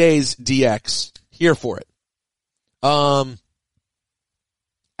 early days DX, here for it.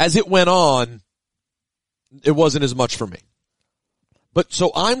 As it went on, it wasn't as much for me. But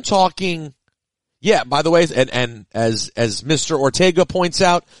so I'm talking, yeah, by the way, and as Mr. Ortega points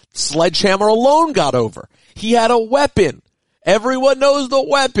out, Sledgehammer alone got over. He had a weapon. Everyone knows the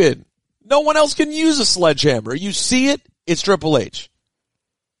weapon. No one else can use a sledgehammer. You see it, it's Triple H.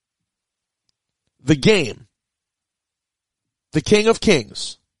 The Game. The King of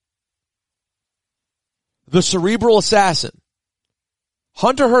Kings. The Cerebral Assassin.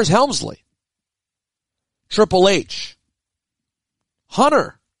 Hunter Hearst Helmsley. Triple H.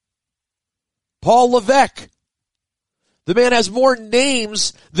 Hunter. Paul Levesque. The man has more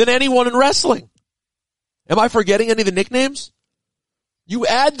names than anyone in wrestling. Am I forgetting any of the nicknames? You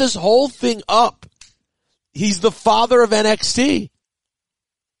add this whole thing up. He's the father of NXT.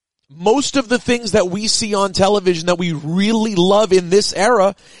 Most of the things that we see on television that we really love in this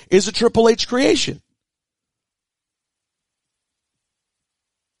era is a Triple H creation.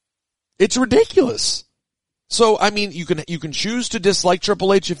 It's ridiculous. So, I mean, you can choose to dislike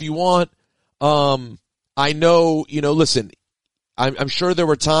Triple H if you want. I know, listen, I'm sure there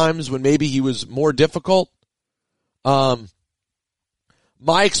were times when maybe he was more difficult. My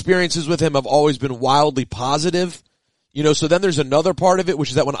experiences with him have always been wildly positive. So then there's another part of it, which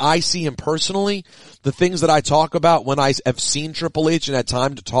is that when I see him personally, the things that I talk about when I have seen Triple H and had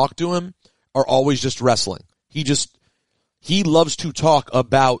time to talk to him are always just wrestling. He loves to talk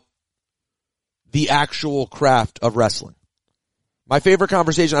about the actual craft of wrestling. My favorite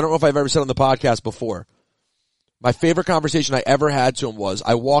conversation, I don't know if I've ever said on the podcast before, my favorite conversation I ever had to him was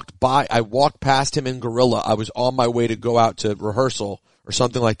I walked past him in Gorilla. I was on my way to go out to rehearsal or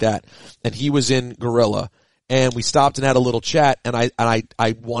something like that, and he was in Gorilla. And we stopped and had a little chat, and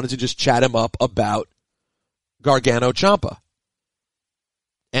I wanted to just chat him up about Gargano Ciampa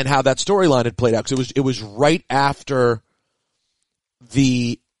and how that storyline had played out. Because it was right after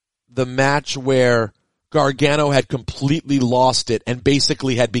the match where Gargano had completely lost it and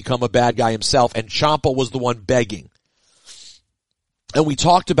basically had become a bad guy himself, and Ciampa was the one begging. And we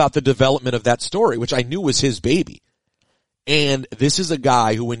talked about the development of that story, which I knew was his baby. And this is a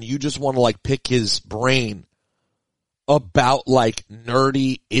guy who, when you just want to pick his brain about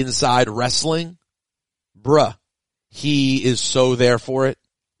nerdy inside wrestling, bruh, he is so there for it.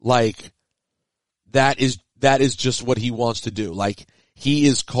 That is just what he wants to do. He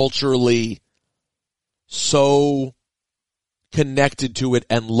is culturally so connected to it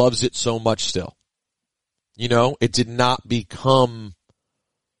and loves it so much still. It did not become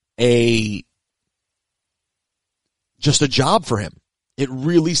just a job for him. It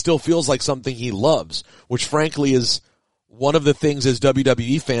really still feels like something he loves, which frankly is one of the things as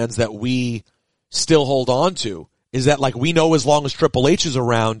WWE fans that we still hold on to, is that we know as long as Triple H is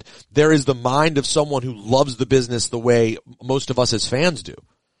around, there is the mind of someone who loves the business the way most of us as fans do.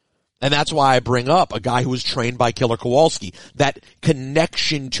 And that's why I bring up a guy who was trained by Killer Kowalski, that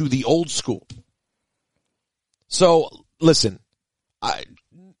connection to the old school. So listen,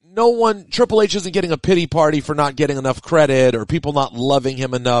 Triple H isn't getting a pity party for not getting enough credit or people not loving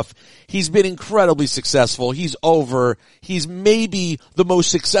him enough. He's been incredibly successful. He's He's maybe the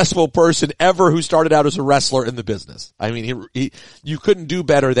most successful person ever who started out as a wrestler in the business. I mean, you couldn't do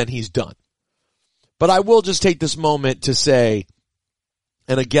better than he's done. But I will just take this moment to say,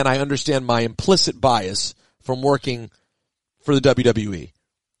 and again, I understand my implicit bias from working for the WWE,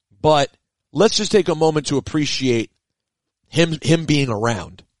 but let's just take a moment to appreciate him being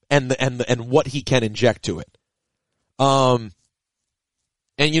around. And what he can inject to it. And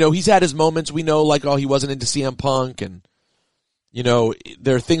he's had his moments. We know he wasn't into CM Punk, and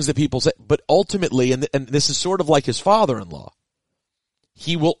there are things that people say, but ultimately, and this is sort of like his father-in-law,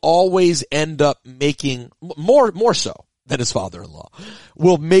 he will always end up making more so than his father-in-law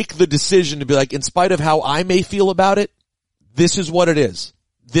will make the decision to be in spite of how I may feel about it, this is what it is.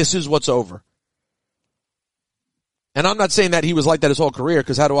 This is what's over. And I'm not saying that he was like that his whole career,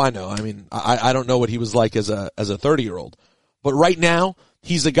 because how do I know? I mean, I don't know what he was like as a 30-year-old. But right now,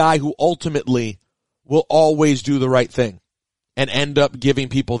 he's a guy who ultimately will always do the right thing and end up giving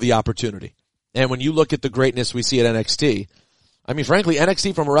people the opportunity. And when you look at the greatness we see at NXT, I mean, frankly,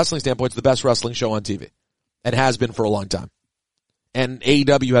 NXT from a wrestling standpoint is the best wrestling show on TV and has been for a long time. And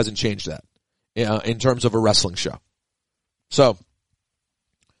AEW hasn't changed that in terms of a wrestling show. So,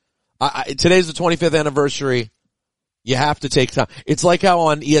 today's the 25th anniversary. You have to take time. It's like how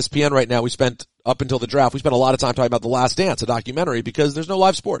on ESPN right now up until the draft, we spent a lot of time talking about The Last Dance, a documentary, because there's no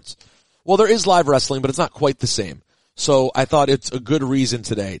live sports. Well, there is live wrestling, but it's not quite the same. So I thought it's a good reason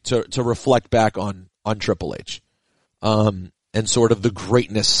today to reflect back on Triple H, and sort of the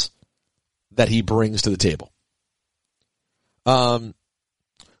greatness that he brings to the table.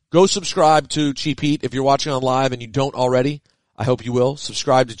 Go subscribe to Cheap Heat if you're watching on live and you don't already. I hope you will.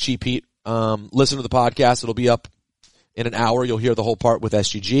 Subscribe to Cheap Heat. Listen to the podcast. It'll be up in an hour. You'll hear the whole part with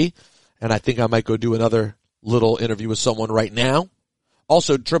SGG. And I think I might go do another little interview with someone right now.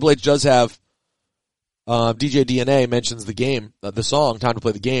 Also, Triple H does have, DJ DNA mentions the game, the song, Time to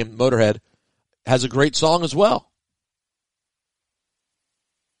Play the Game, Motorhead, has a great song as well.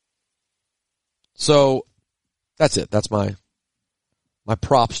 So, that's it. That's my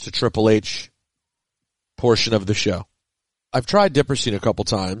props to Triple H portion of the show. I've tried Dipperstein a couple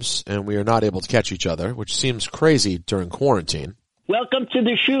times, and we are not able to catch each other, which seems crazy during quarantine. Welcome to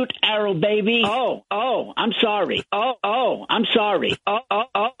the shoot, Arrow baby. Oh, I'm sorry. Oh, I'm sorry. Oh,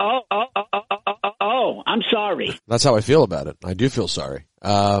 I'm sorry. That's how I feel about it. I do feel sorry.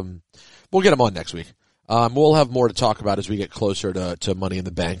 We'll get him on next week. We'll have more to talk about as we get closer to Money in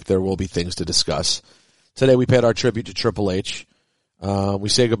the Bank. There will be things to discuss. Today we paid our tribute to Triple H. We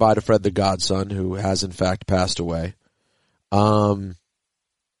say goodbye to Fred the Godson, who has in fact passed away. You know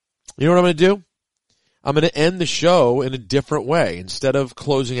what I'm going to do? I'm going to end the show in a different way. Instead of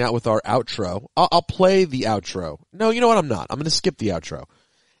closing out with our outro, I'll play the outro. No, you know what? I'm not. I'm going to skip the outro.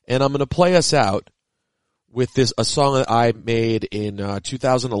 And I'm going to play us out with a song that I made in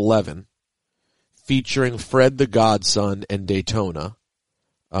 2011 featuring Fred the Godson and Daytona,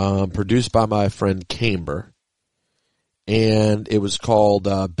 produced by my friend Camber. And it was called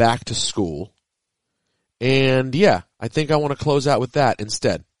Back to School. And yeah, I think I want to close out with that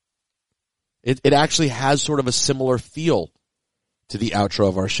instead. It actually has sort of a similar feel to the outro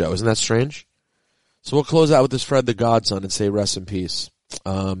of our show. Isn't that strange? So we'll close out with this Fred the Godson and say rest in peace.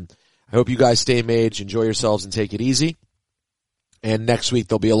 I hope you guys stay mage, enjoy yourselves, and take it easy. And next week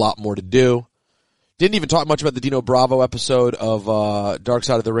there'll be a lot more to do. Didn't even talk much about the Dino Bravo episode of Dark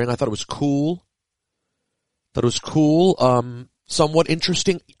Side of the Ring. I thought it was cool. Somewhat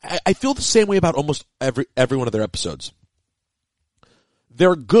interesting. I feel the same way about almost every one of their episodes.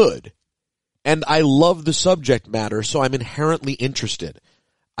 They're good. And I love the subject matter, so I'm inherently interested.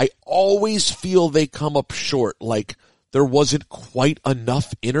 I always feel they come up short, like there wasn't quite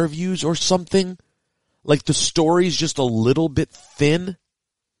enough interviews or something. Like the story's just a little bit thin.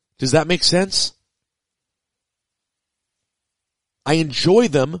 Does that make sense? I enjoy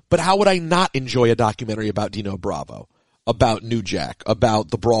them, but how would I not enjoy a documentary about Dino Bravo, about New Jack, about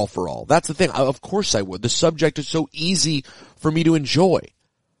the Brawl for All? That's the thing. Of course I would. The subject is so easy for me to enjoy.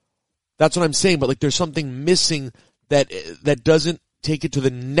 That's what I'm saying, but like there's something missing that doesn't take it to the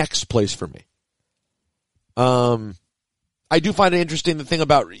next place for me. I do find it interesting the thing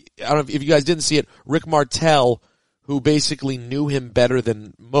about, I don't know if you guys didn't see it, Rick Martel, who basically knew him better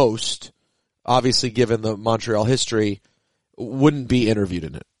than most, obviously given the Montreal history, wouldn't be interviewed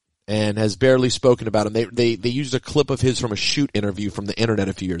in it and has barely spoken about him. They used a clip of his from a shoot interview from the internet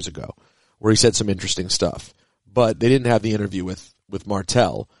a few years ago where he said some interesting stuff, but they didn't have the interview with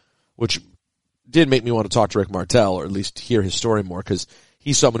Martel, which did make me want to talk to Rick Martel, or at least hear his story more, because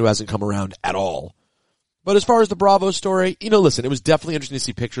he's someone who hasn't come around at all. But as far as the Bravo story, listen, it was definitely interesting to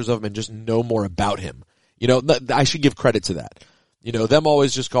see pictures of him and just know more about him. I should give credit to that. Them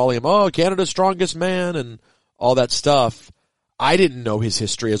always just calling him, Canada's strongest man and all that stuff. I didn't know his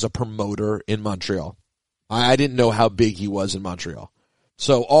history as a promoter in Montreal. I didn't know how big he was in Montreal.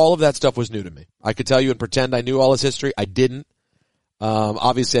 So all of that stuff was new to me. I could tell you and pretend I knew all his history. I didn't.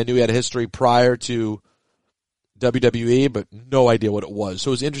 Obviously I knew he had a history prior to WWE, but no idea what it was.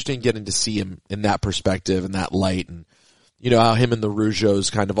 So it was interesting getting to see him in that perspective and that light, and how him and the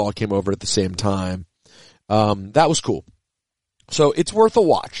Rougeaus kind of all came over at the same time. That was cool. So it's worth a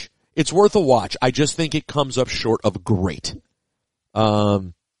watch. I just think it comes up short of great.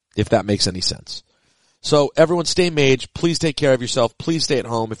 If that makes any sense. So everyone stay mage. Please take care of yourself. Please stay at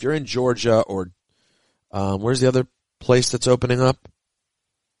home. If you're in Georgia or, where's the other place that's opening up?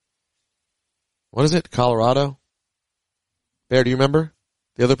 What is it? Colorado? Bear, do you remember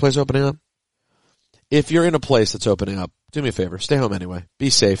the other place opening up? If you're in a place that's opening up, do me a favor. Stay home anyway. Be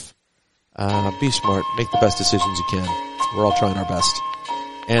safe. Be smart. Make the best decisions you can. We're all trying our best.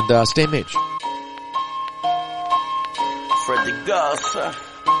 And, stay mage. Fred the Godson,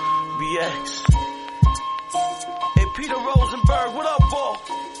 BX. Hey, Peter Rosenberg, what up, boy?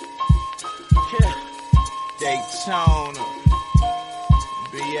 Yeah. Daytona,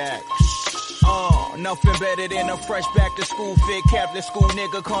 BX. Nothing better than a fresh back to school fit. Catholic school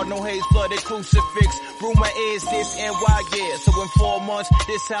nigga, cardinal haze, flooded crucifix. Rumor is this NY year. So in 4 months,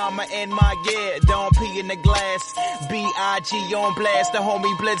 this time I end my year. Don't pee in the glass. B.I.G. on blast. The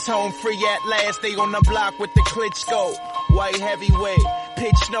homie Blitz home free at last. They on the block with the Klitschko. White heavyweight.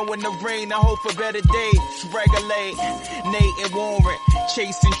 Pitch snow in the rain. I hope for better days. Regulate. Nate and Warren.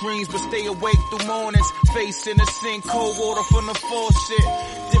 Chasing dreams but stay awake through mornings. Facing the sink, cold water from the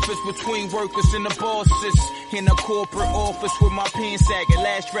faucet. Difference between workers and the bosses. In a corporate office with my pen sagging.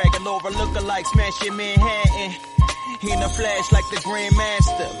 Last dragon over lookalike smashing Manhattan. In a flash like the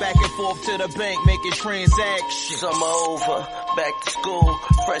Grandmaster. Back and forth to the bank making transactions. Summer over, back to school.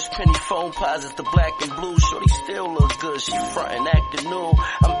 Fresh penny phone posits, the black and blue. Shorty still look good, she frontin' acting new.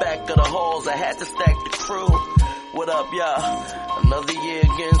 I'm back of the halls, I had to stack the crew. What up, y'all? Another year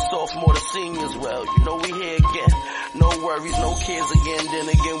again, sophomore to seniors. Well, we here again. No worries, no kids again. Then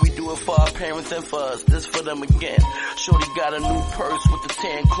again, we do it for our parents and for us. This for them again. Shorty got a new purse with the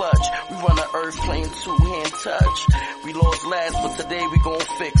tan clutch. We run an earth playing 2-hand touch. We lost last, but today we gon'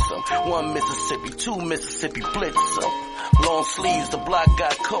 fix them. 1 Mississippi, 2 Mississippi, blitz them. Long sleeves, the block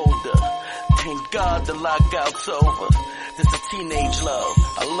got colder. Thank God the lockout's over. This a teenage love.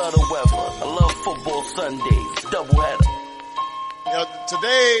 I love the weather. I love football Sundays. Doubleheader.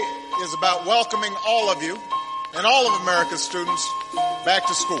 Today is about welcoming all of you and all of America's students back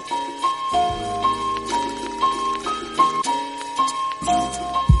to school.